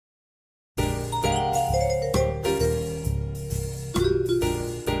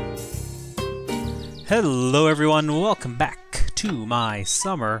Hello everyone, welcome back to my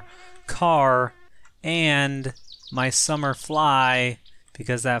summer car and my summer fly,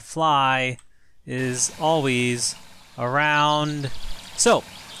 because that fly is always around. So,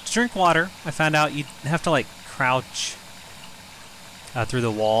 to drink water, I found out you have to like crouch through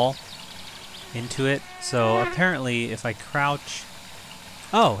the wall into it. So apparently if I crouch...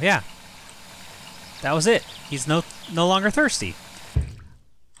 Oh, yeah. That was it. He's no longer thirsty.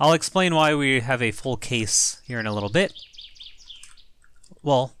 I'll explain why we have a full case here in a little bit.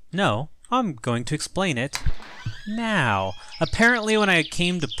 Well, no, I'm going to explain it now. Apparently when I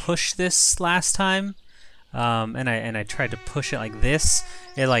came to push this last time, and I tried to push it like this,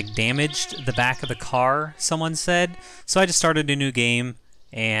 it like damaged the back of the car, someone said. So I just started a new game,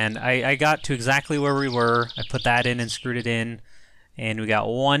 and I got to exactly where we were. I put that in and screwed it in, and we got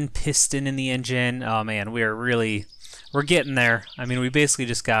one piston in the engine. Oh man, we're getting there. I mean, we basically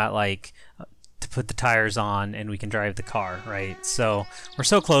just got like to put the tires on and we can drive the car, right? So we're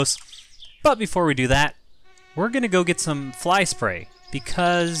so close. But before we do that, we're gonna go get some fly spray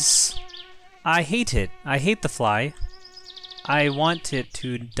because I hate it. I hate the fly. I want it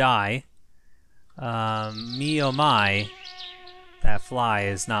to die. Me oh my, that fly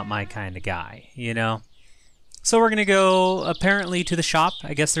is not my kind of guy, you know? So we're gonna go apparently to the shop.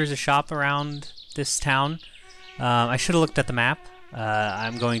 I guess there's a shop around this town. I should have looked at the map.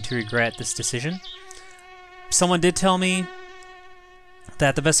 I'm going to regret this decision. Someone did tell me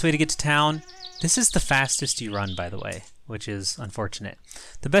that the best way to get to town... This is the fastest you run, by the way, which is unfortunate.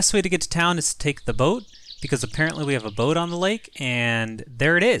 The best way to get to town is to take the boat, because apparently we have a boat on the lake, and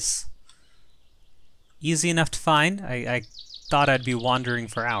there it is. Easy enough to find. I thought I'd be wandering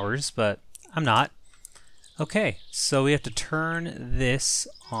for hours, but I'm not. Okay, so we have to turn this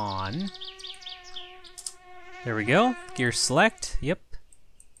on. There we go. Gear select. Yep.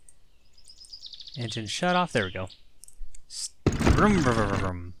 Engine shut off. There we go. Vroom, vroom, vroom,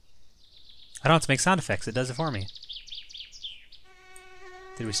 vroom. I don't have to make sound effects. It does it for me.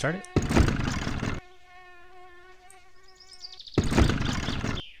 Did we start it?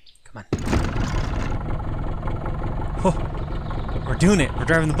 Come on. Oh, we're doing it. We're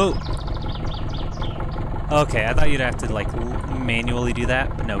driving the boat. Okay, I thought you'd have to like manually do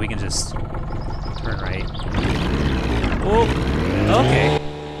that, but no, we can just turn right. Oh, okay.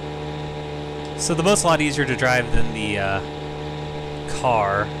 So the boat's a lot easier to drive than the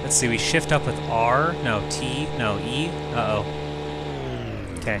car. Let's see, we shift up with R. No, T. No, E. Uh-oh.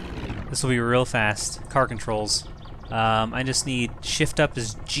 Okay. This will be real fast. Car controls. I just need shift up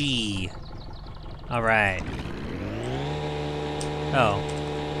as G. Alright. Oh.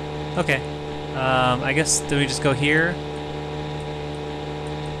 Okay. I guess, do we just go here?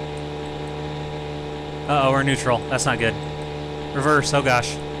 Uh-oh, we're neutral. That's not good. Reverse, oh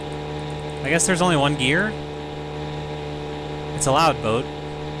gosh. I guess there's only one gear? It's a loud boat.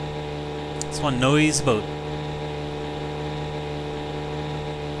 It's one noise boat.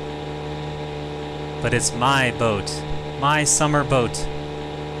 But it's my boat. My summer boat.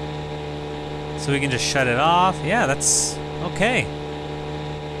 So we can just shut it off. Yeah, that's okay.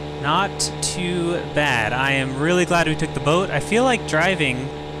 Not too bad. I am really glad we took the boat. I feel like driving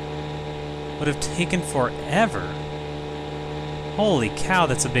would have taken forever. Holy cow,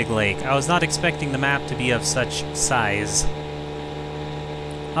 that's a big lake. I was not expecting the map to be of such size.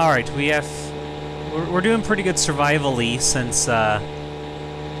 Alright, we're doing pretty good survival-y since I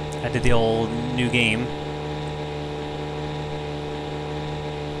did the old new game.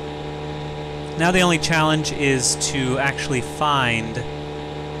 Now the only challenge is to actually find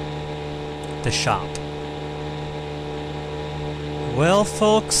the shop. Well,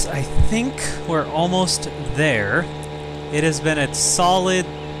 folks, I think we're almost there. It has been a solid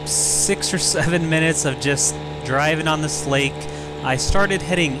 6 or 7 minutes of just driving on this lake. I started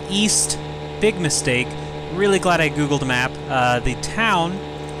heading east. Big mistake. Really glad I googled a map. The town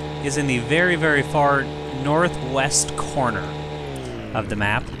is in the very, very far northwest corner of the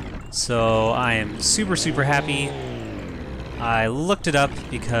map. So I am super, super happy. I looked it up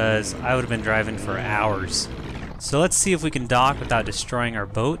because I would have been driving for hours. So let's see if we can dock without destroying our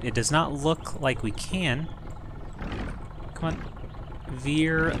boat. It does not look like we can. Come on.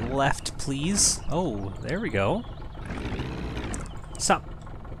 Veer left, please. Oh, there we go. Stop.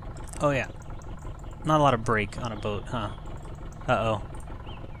 Oh, yeah. Not a lot of brake on a boat, huh? Uh-oh.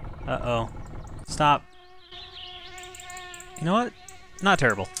 Uh-oh. Stop. You know what? Not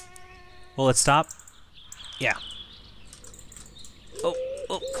terrible. Will it stop? Yeah. Oh,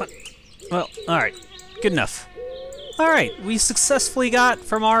 come on. Well, alright. Good enough. Alright, we successfully got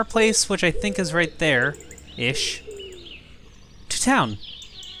from our place, which I think is right there-ish, to town.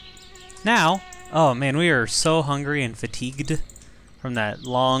 Now, Oh man, we are so hungry and fatigued from that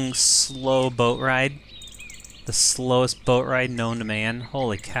long, slow boat ride. The slowest boat ride known to man.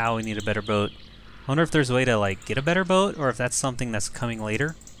 Holy cow, we need a better boat. I wonder if there's a way to, like, get a better boat, or if that's something that's coming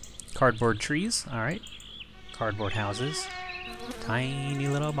later. Cardboard trees, alright. Cardboard houses. Tiny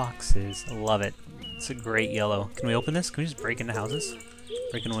little boxes. Love it. It's a great yellow. Can we open this? Can we just break into houses?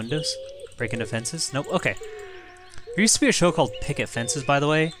 Break into windows? Break into fences? Nope. Okay. There used to be a show called Picket Fences, by the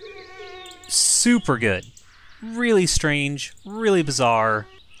way. Super good. Really strange. Really bizarre.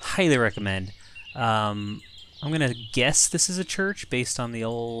 Highly recommend. I'm gonna guess this is a church based on the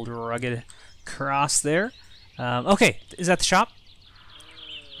old rugged cross there. Okay, is that the shop?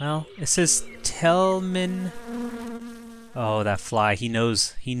 Well, it says Tellman. Oh, that fly. He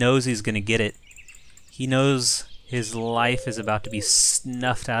knows he's gonna get it. He knows his life is about to be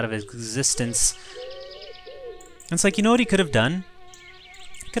snuffed out of existence. And it's like, you know what he could have done?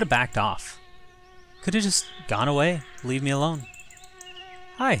 He could have backed off. Could have just gone away. Leave me alone.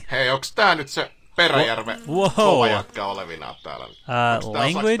 Hi. Hei, onks tää nyt se Peräjärven kova jatka olevinaan täällä?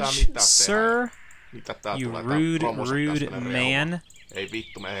 Language, sir? Mitä tää you tulee? rude man. Ei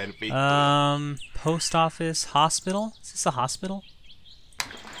vittu, me en vittu. Post office, hospital? Is this a hospital?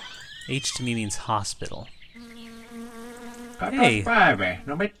 H to me means hospital. Hey.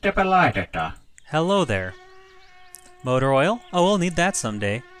 No mitäpä laitetaan? Hello there. Motor oil? Oh, we'll need that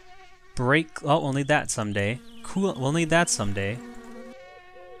someday. Brake, oh, we'll need that someday. Cool, we'll need that someday.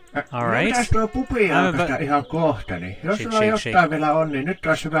 Alright. Mitäs tuo pupi aukasta ihan kohta, niin jos sulla jotain vielä on, niin nyt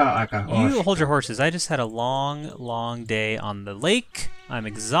olisi hyvä aika ostaa. You hold your horses. I just had a long day on the lake. I'm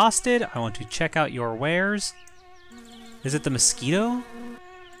exhausted. I want to check out your wares. Is it the mosquito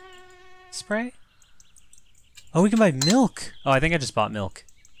spray? Oh, we can buy milk. Oh, I think I just bought milk.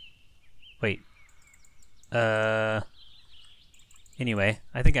 Wait. Anyway,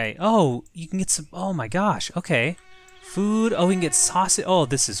 I think oh, you can get some, oh my gosh, okay. Food, oh, we can get sausage, oh,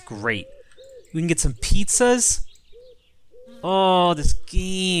 this is great. We can get some pizzas. Oh, this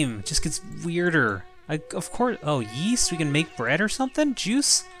game just gets weirder. Of course, oh, yeast, we can make bread or something?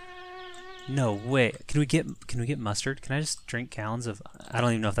 Juice? No way. Can we get mustard? Can I just drink gallons of, I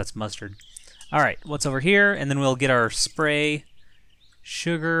don't even know if that's mustard. All right, what's over here? And then we'll get our spray.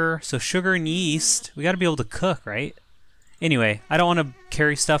 Sugar, so sugar and yeast. We gotta be able to cook, right? Anyway, I don't want to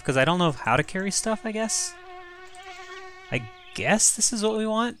carry stuff because I don't know how to carry stuff, I guess. I guess this is what we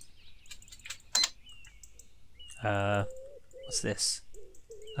want. What's this?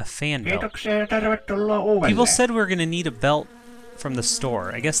 A fan belt. People said we were gonna need a belt from the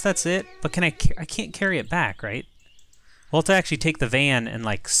store. I guess that's it. But I can't carry it back, right? We'll have to actually take the van and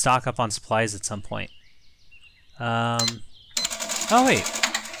like stock up on supplies at some point. Oh wait.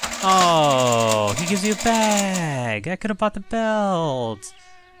 Oh, he gives you a bag. I could have bought the belt.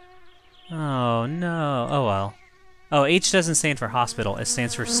 Oh no. Oh well. Oh, H doesn't stand for hospital. It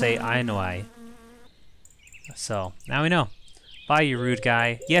stands for say I know I. So, now we know. Bye, you rude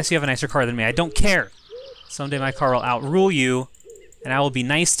guy. Yes, you have a nicer car than me. I don't care. Someday my car will outrule you, and I will be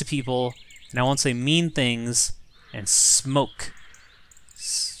nice to people, and I won't say mean things, and smoke.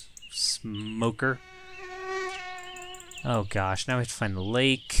 Smoker. Oh gosh, now we have to find the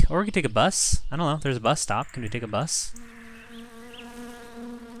lake. Or we could take a bus. I don't know, there's a bus stop. Can we take a bus?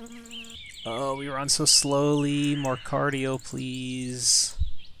 Oh, we run so slowly. More cardio, please.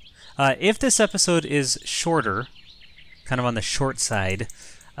 If this episode is shorter, kind of on the short side,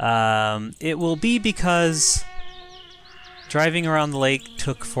 it will be because driving around the lake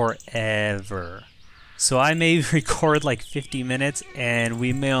took forever. So I may record like 50 minutes, and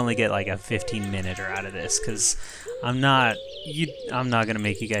we may only get like a 15-minute out of this, because I'm not gonna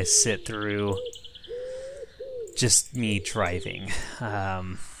make you guys sit through just me driving.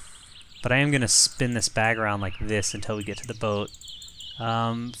 But I am gonna spin this bag around like this until we get to the boat,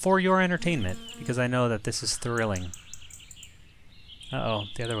 for your entertainment, because I know that this is thrilling. Uh-oh,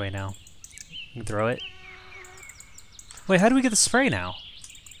 the other way now. You can throw it. Wait, how do we get the spray now?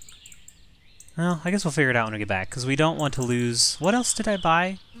 Well, I guess we'll figure it out when we get back, because we don't want to lose... What else did I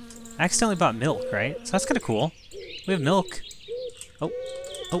buy? I accidentally bought milk, right? So that's kind of cool. We have milk. Oh.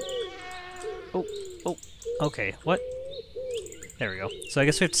 Oh. Oh. Oh. Okay, what? There we go. So I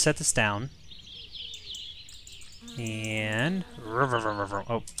guess we have to set this down. And...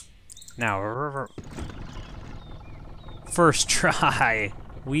 Oh. Now... First try.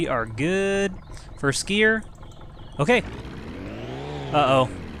 We are good. First gear. Okay. Uh-oh.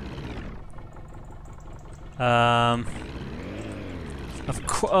 Of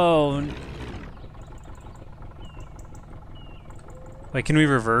course. Oh. Wait, can we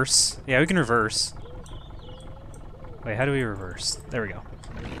reverse? Yeah, we can reverse. Wait, how do we reverse? There we go.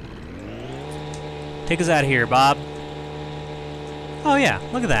 Take us out of here, Bob. Oh yeah,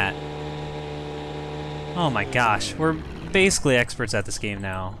 look at that. Oh my gosh, we're basically experts at this game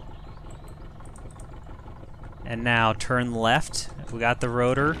now. And now turn left. We got the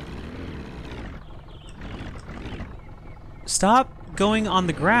rotor. Stop going on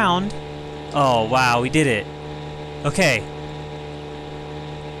the ground. Oh wow, we did it. Okay.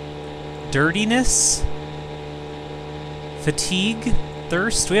 Dirtiness. Fatigue.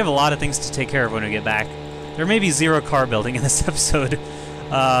 Thirst. We have a lot of things to take care of when we get back. There may be zero car building in this episode.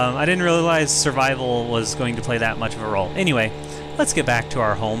 I didn't realize survival was going to play that much of a role. Anyway, let's get back to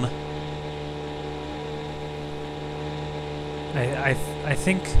our home. I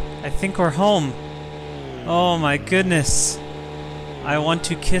think we're home. Oh my goodness. I want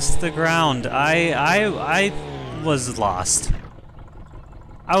to kiss the ground. I was lost.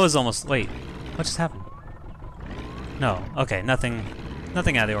 I was almost... Wait, what just happened? No, okay, nothing out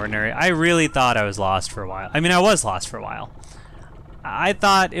of the ordinary. I really thought I was lost for a while. I mean, I was lost for a while. I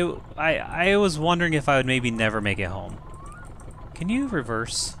thought it... I was wondering if I would maybe never make it home. Can you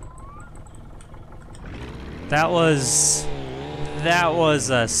reverse? That was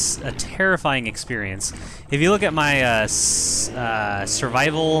a terrifying experience. If you look at my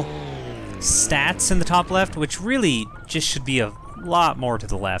survival stats in the top left, which really just should be a lot more to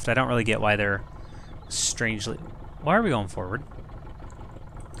the left. I don't really get why they're strangely... Why are we going forward?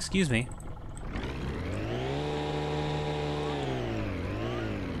 Excuse me.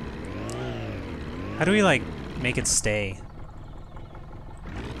 How do we, like, make it stay?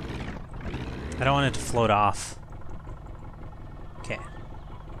 I don't want it to float off. Okay.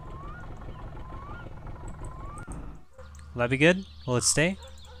 Will that be good? Will it stay?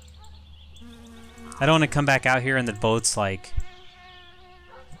 I don't want to come back out here and the boat's, like,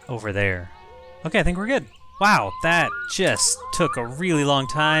 over there. Okay, I think we're good. Wow, that just took a really long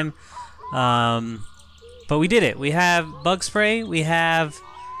time. But we did it. We have bug spray. We have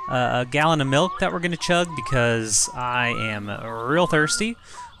a gallon of milk that we're going to chug because I am real thirsty.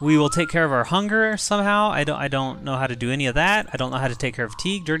 We will take care of our hunger somehow. I don't know how to do any of that. I don't know how to take care of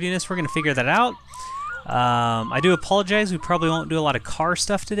fatigue, dirtiness. We're going to figure that out. I do apologize. We probably won't do a lot of car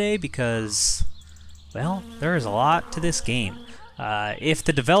stuff today because, well, there is a lot to this game. If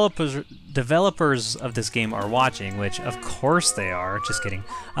the developers of this game are watching, which of course they are, just kidding,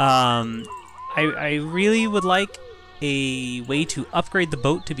 I really would like a way to upgrade the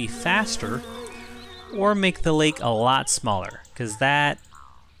boat to be faster or make the lake a lot smaller, because that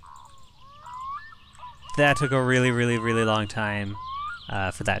took a really long time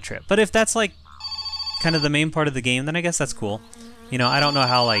for that trip. But if that's like kind of the main part of the game, then I guess that's cool. You know, I don't know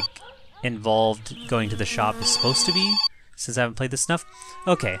how like involved going to the shop is supposed to be, since I haven't played this enough.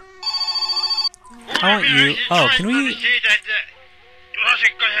 Okay. I want you... Oh, can we...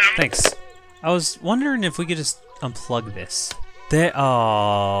 Thanks. I was wondering if we could just unplug this. There...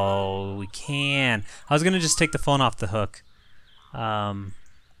 Oh, we can. I was going to just take the phone off the hook. Yeah.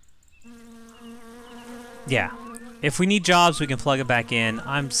 If we need jobs, we can plug it back in.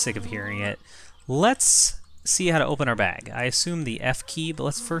 I'm sick of hearing it. Let's see how to open our bag. I assume the F key, but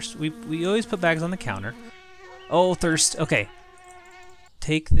let's first... We always put bags on the counter. Oh, thirst. Okay.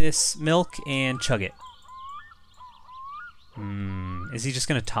 Take this milk and chug it. Is he just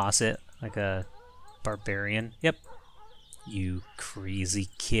going to toss it like a barbarian? Yep. You crazy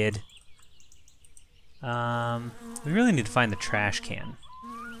kid. We really need to find the trash can.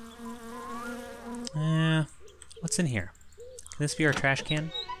 What's in here? Can this be our trash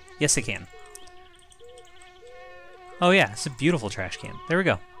can? Yes, it can. Oh yeah, it's a beautiful trash can. There we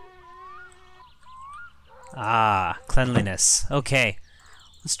go. Ah, cleanliness. Okay.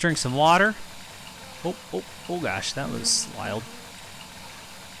 Let's drink some water. Oh gosh, that was wild.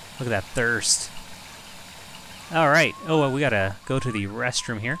 Look at that thirst. Alright. Oh, well, we gotta go to the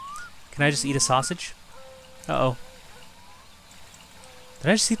restroom here. Can I just eat a sausage? Uh-oh. Did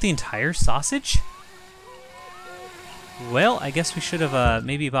I just eat the entire sausage? Well, I guess we should have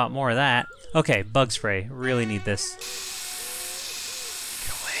maybe bought more of that. Okay, bug spray. Really need this.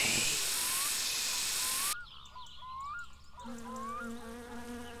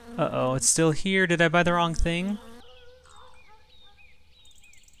 Uh-oh, it's still here. Did I buy the wrong thing?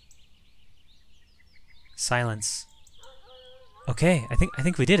 Silence. Okay, I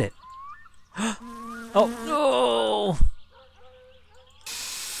think we did it. Oh no!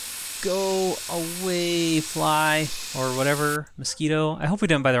 Go away, fly, or whatever, mosquito. I hope we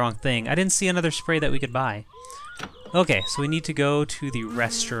didn't buy the wrong thing. I didn't see another spray that we could buy. Okay, so we need to go to the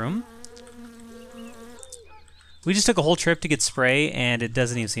restroom. We just took a whole trip to get spray, and it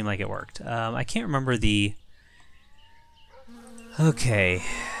doesn't even seem like it worked. I can't remember the... Okay.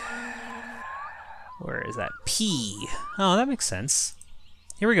 Where is that? P. Oh, that makes sense.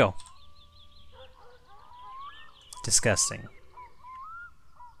 Here we go. Disgusting.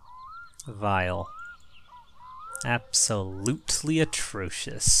 Vile. Absolutely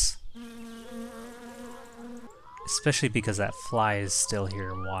atrocious. Especially because that fly is still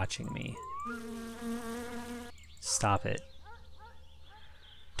here watching me. Stop it.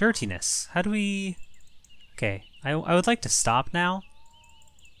 Dirtiness. How do we... Okay, I would like to stop now.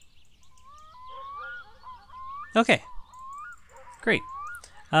 Okay. Great.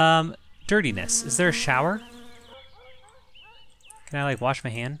 Dirtiness. Is there a shower? Can I, like, wash my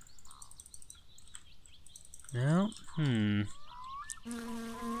hand? No?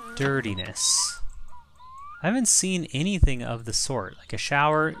 Dirtiness. I haven't seen anything of the sort. Like a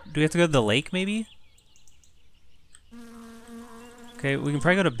shower. Do we have to go to the lake, maybe? Okay, we can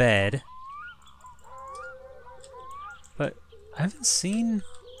probably go to bed. But I haven't seen...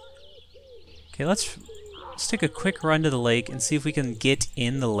 Okay, let's take a quick run to the lake and see if we can get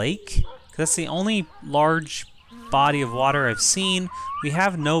in the lake. 'Cause that's the only large body of water I've seen. We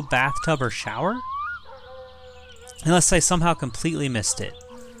have no bathtub or shower. Unless I somehow completely missed it.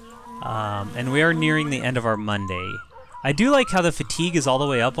 And we are nearing the end of our Monday. I do like how the fatigue is all the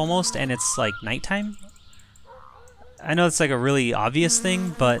way up almost, and it's like nighttime. I know it's like a really obvious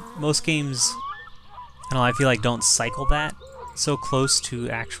thing, but most games, I don't know, I feel like don't cycle that so close to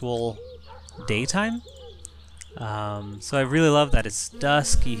actual daytime. So I really love that it's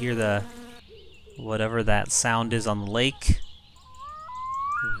dusk. You hear the whatever that sound is on the lake.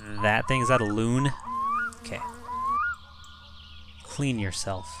 That thing, is that a loon? Okay. Clean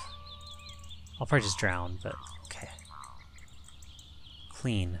yourself. I'll probably just drown, but okay.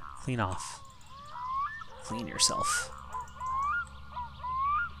 Clean off. Clean yourself.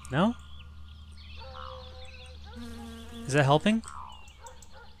 No? Is that helping?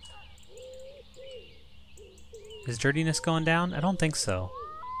 Is dirtiness going down? I don't think so.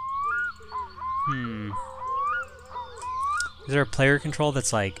 Is there a player control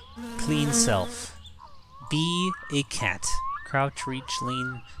that's like, clean self? Be a cat. Crouch, reach,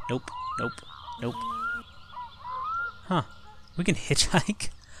 lean. Nope. Huh. We can hitchhike?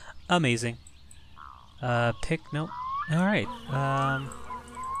 Amazing. Pick, nope. Alright.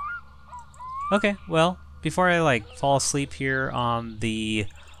 Okay, well, before I like fall asleep here on the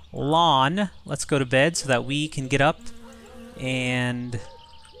lawn, let's go to bed so that we can get up and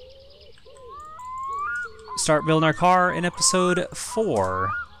start building our car in episode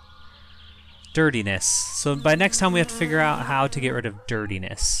 4. Dirtiness. So by next time we have to figure out how to get rid of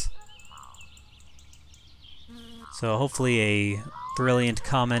dirtiness. So hopefully a brilliant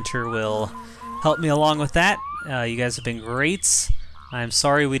commenter will help me along with that. You guys have been great. I'm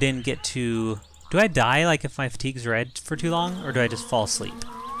sorry we didn't get to... Do I die like if my fatigue's red for too long, or do I just fall asleep?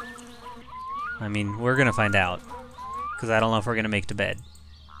 I mean, we're gonna find out, because I don't know if we're gonna make it to bed.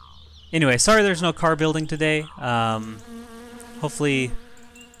 Anyway, sorry there's no car building today. Hopefully...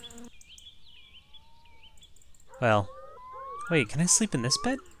 Well, wait, can I sleep in this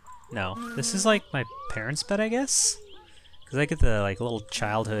bed? No, this is like my parents' bed, I guess? Because I get the like little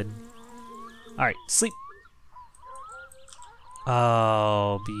childhood... Alright, sleep!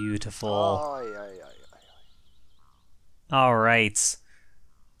 Oh, beautiful. Alright.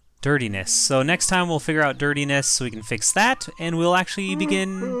 Dirtiness. So next time we'll figure out dirtiness so we can fix that, and we'll actually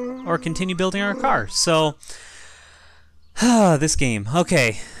begin or continue building our car. So, this game.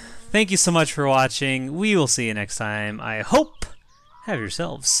 Okay. Thank you so much for watching. We will see you next time. I hope. Have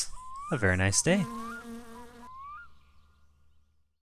yourselves a very nice day.